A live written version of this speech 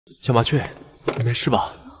小麻雀，你没事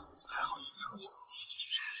吧？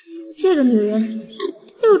这个女人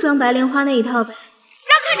又装白莲花那一套呗。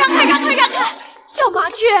让开！小麻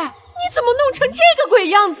雀，你怎么弄成这个鬼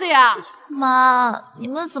样子呀？妈，你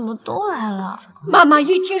们怎么都来了？妈妈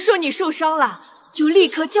一听说你受伤了，就立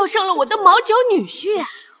刻叫上了我的毛脚女婿啊！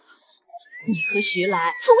你和徐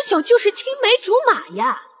来从小就是青梅竹马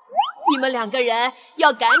呀，你们2个人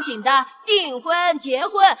要赶紧的订婚、结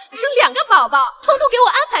婚，生2个宝宝，统统给我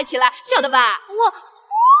安排起来，晓得吧？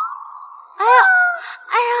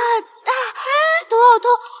头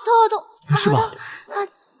好痛！没事吧？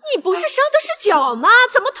你不是伤的是脚吗？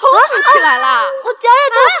怎么头疼起来了？我脚也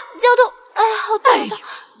痛，脚痛！哎呀，好痛！哎呀，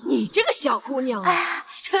你这个小姑娘啊，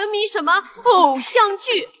沉迷什么偶像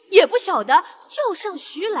剧，也不晓得叫上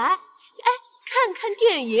徐来，看看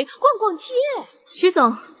电影，逛逛街。徐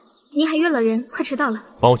总，您还约了人，快迟到了。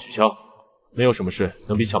帮我取消，没有什么事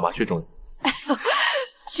能比小麻雀重要。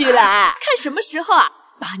徐来，看什么时候啊，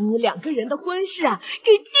把你2个人的婚事啊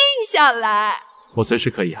给定下来。我随时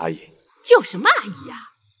可以，阿姨。就是嘛阿姨呀，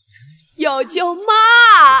要叫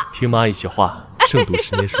妈。听妈一席话，胜读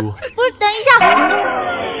10年书。不是，等一下，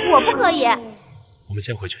我不可以。我们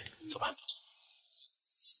先回去，走吧。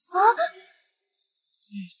啊！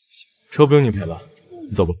车不用你陪了，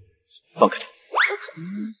你走吧。放开。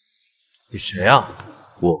你谁啊？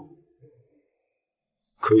我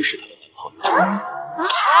可以是他的男朋友。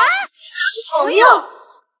朋友，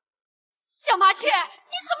小麻雀，你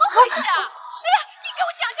怎么回事啊？哎呀，你给我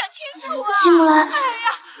讲清楚啊！金木兰，哎呀，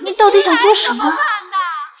你到底想做什么？怎么办呢？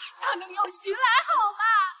他能有徐来好吗？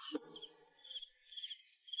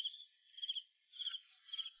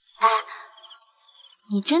哎，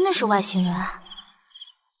你真的是外星人啊？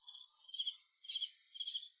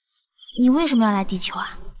你为什么要来地球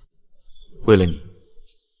啊？为了你。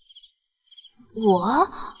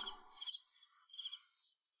我？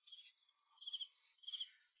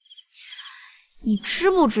你知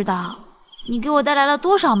不知道你给我带来了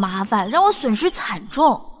多少麻烦，让我损失惨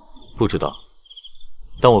重？不知道，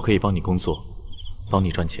但我可以帮你工作，帮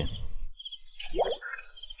你赚钱。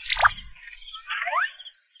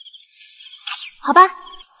好吧，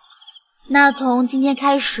那从今天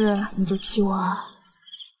开始，你就替我打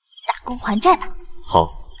工还债吧。好，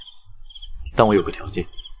但我有个条件。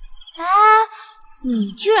啊，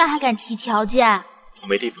你居然还敢提条件？我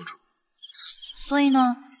没地方住。所以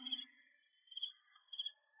呢？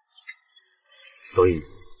所以，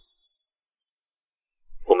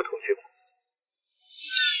我们同居吧。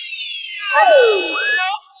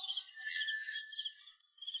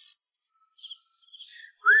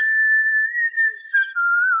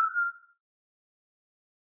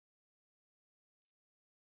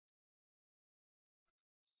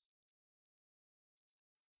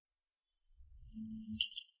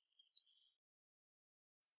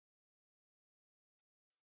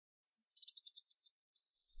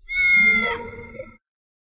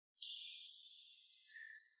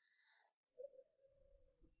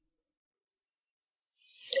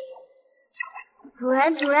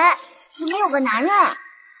主人，怎么有个男人？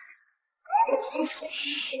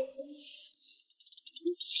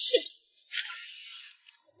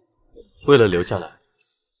为了留下来，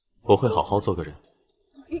我会好好做个人。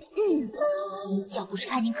要不是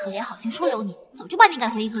看你可怜，好心收留你，早就把你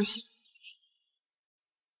赶回一颗星。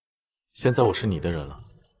现在我是你的人了，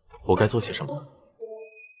我该做些什么？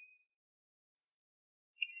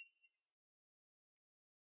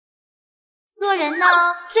做人呢，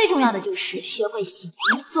最重要的就是学会洗衣、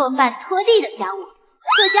做饭、拖地的家务。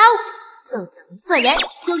做家务就等于做人，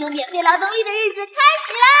拥有免费劳动力的日子开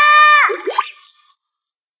始啦！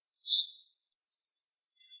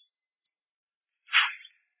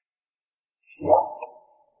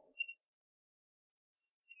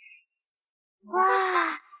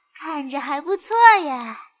哇，看着还不错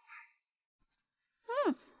呀。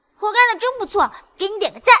活干的真不错，给你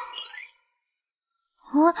点个赞。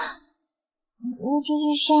我这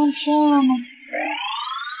是上天了吗？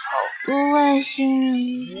好多外星人。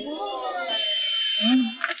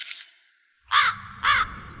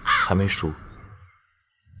还没熟。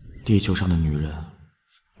地球上的女人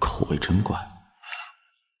口味真怪。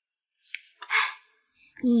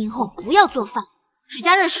你以后不要做饭，只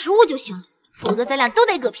加热食物就行了，否则咱俩都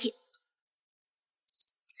得嗝屁。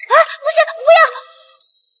啊，不行，不要！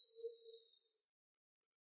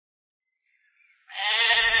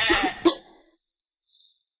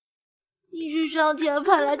你是上天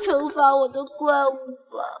派来惩罚我的怪物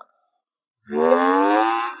吧？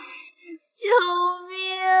救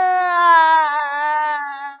命啊！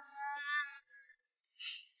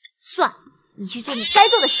算了，你去做你该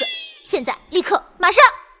做的事，现在，立刻，马上！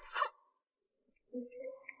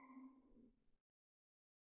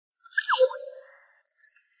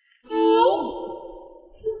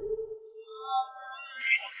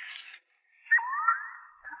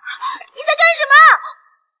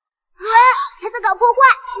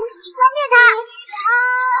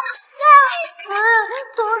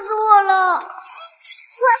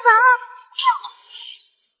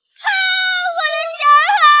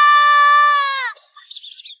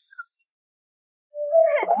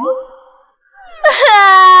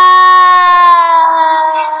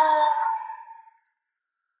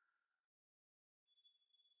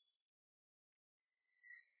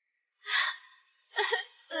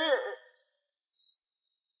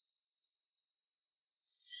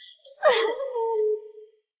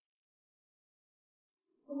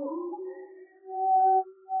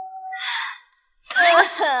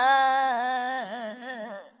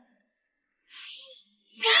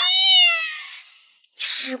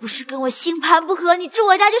不是跟我星盘不合？你住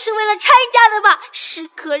我家就是为了拆家的吧？是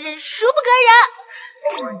可忍，孰不可忍！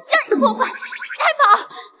让你破坏，太保，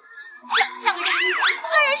长得像个人，可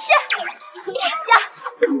忍是我家，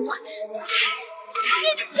我灭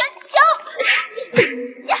你全球！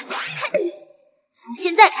从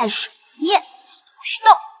现在开始，你不许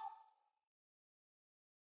动！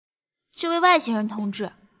这位外星人同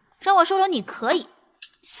志，让我收留你可以，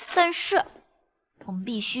但是我们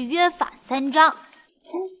必须约法3章。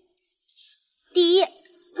第一，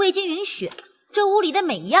未经允许，这屋里的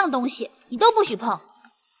每一样东西你都不许碰。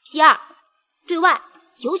第二，对外，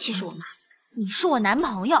尤其是我妈，你是我男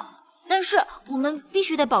朋友，但是我们必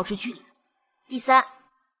须得保持距离。第三，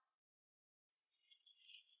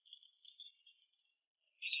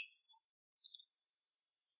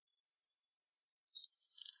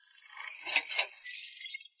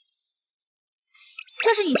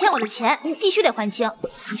这是你欠我的钱，必须得还清。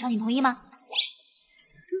以上你同意吗？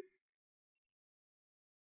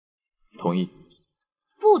同意。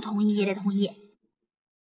不同意也得同意。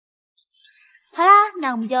好啦，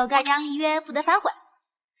那我们就盖章立约，不得反悔。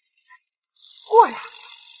过来，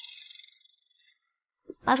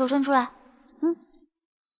把手伸出来。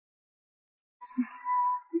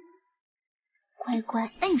乖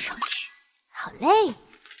乖摁上去。好嘞。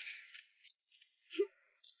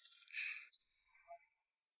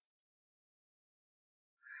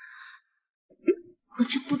我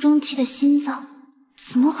这不争气的心脏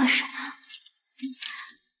怎么回事？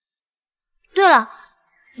对了，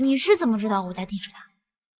你是怎么知道我家地址的？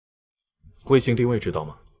卫星定位知道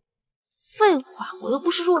吗？废话，我又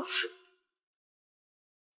不是弱智。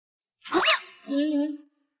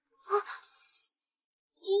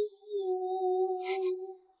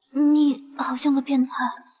你好像个变态。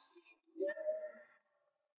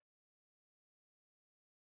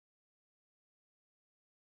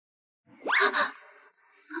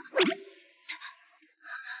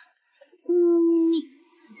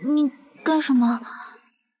你干什么？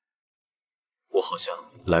我好像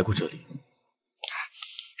来过这里。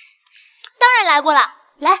当然来过了，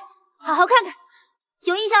来，好好看看，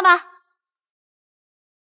有印象吧？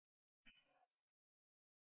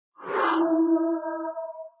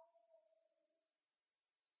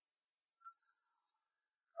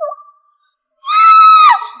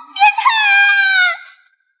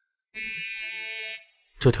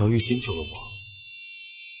这条浴巾救了我，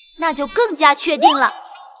那就更加确定了。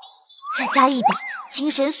再加一笔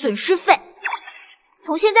精神损失费，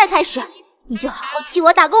从现在开始，你就好好替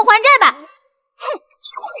我打工还债吧。哼！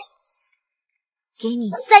给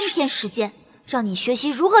你3天时间，让你学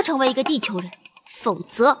习如何成为一个地球人，否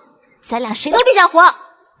则咱俩谁都别想活，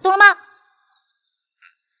懂了吗？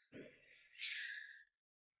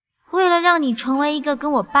为了让你成为一个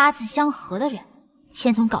跟我八字相合的人，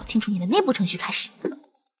先从搞清楚你的内部程序开始。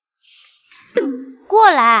过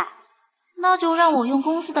来，那就让我用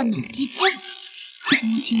公司的脑力猜测，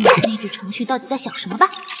摸清你的内部程序到底在想什么吧。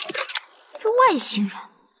这外星人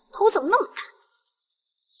头怎么那么大？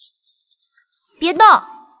别动！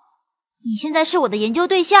你现在是我的研究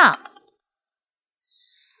对象。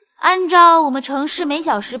按照我们城市每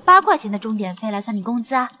小时8块钱的钟点费来算你工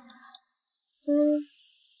资啊。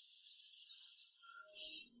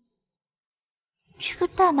这个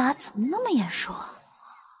代码怎么那么眼熟啊？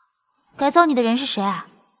改造你的人是谁啊？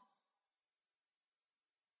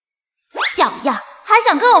小样，还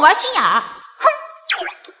想跟我玩心眼儿？哼！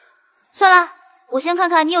算了，我先看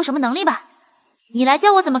看你有什么能力吧。你来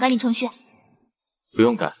教我怎么改你程序。不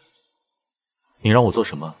用改，你让我做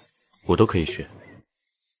什么，我都可以学。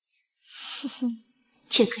哼哼，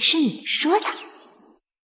这可是你说的。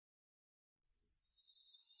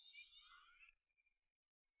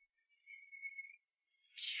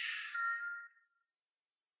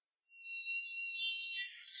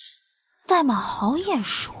代码好眼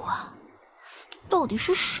熟啊，到底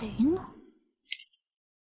是谁呢？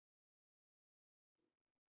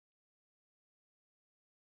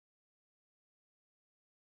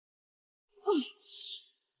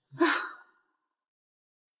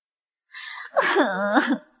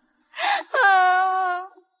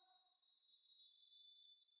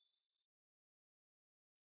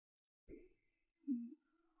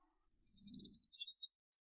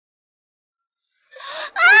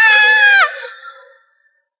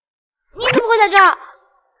你怎么会在这儿？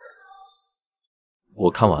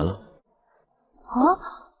我看完了。哦，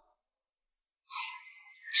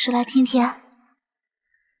说来听听。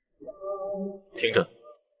听着，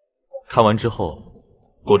看完之后，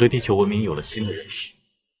我对地球文明有了新的认识。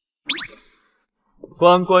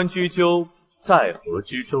关关雎鸠，在河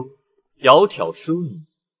之洲。窈窕淑女，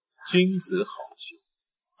君子好逑。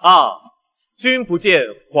啊，君不见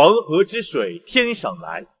黄河之水天上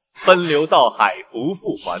来，奔流到海不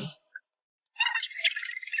复还。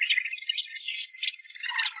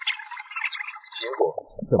结果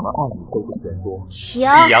怎么爱你都不嫌多。停！喜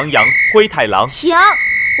羊羊、灰太狼。停！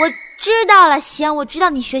我知道了，行，我知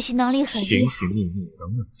道你学习能力很寻寻觅觅，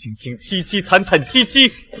冷冷清清，凄凄惨惨戚戚。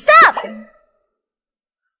Stop！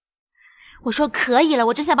 我说可以了，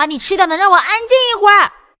我真想把你吃掉，能让我安静一会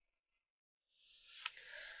儿。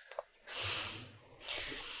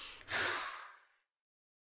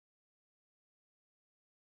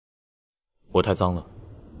我太脏了，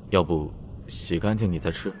要不洗干净你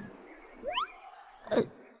再吃。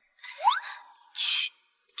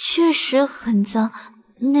确实很脏。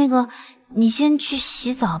那个，你先去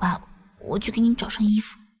洗澡吧，我去给你找身衣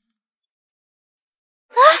服。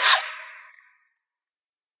啊！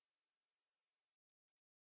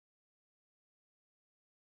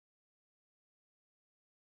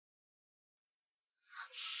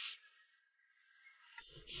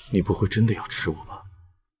你不会真的要吃我吧？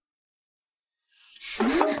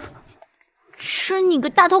吃你个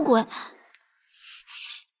大头鬼！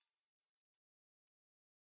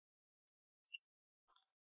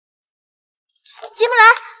进不来。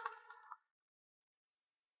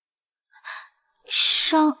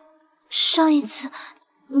上一次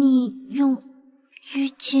你用浴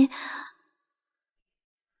巾，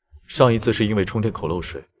上一次是因为充电口漏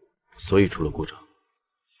水，所以出了故障。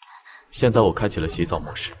现在我开启了洗澡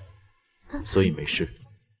模式，所以没事。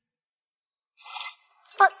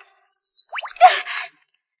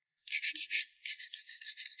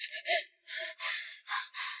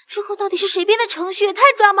之后到底是谁编的程序？也太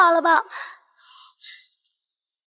抓马了吧！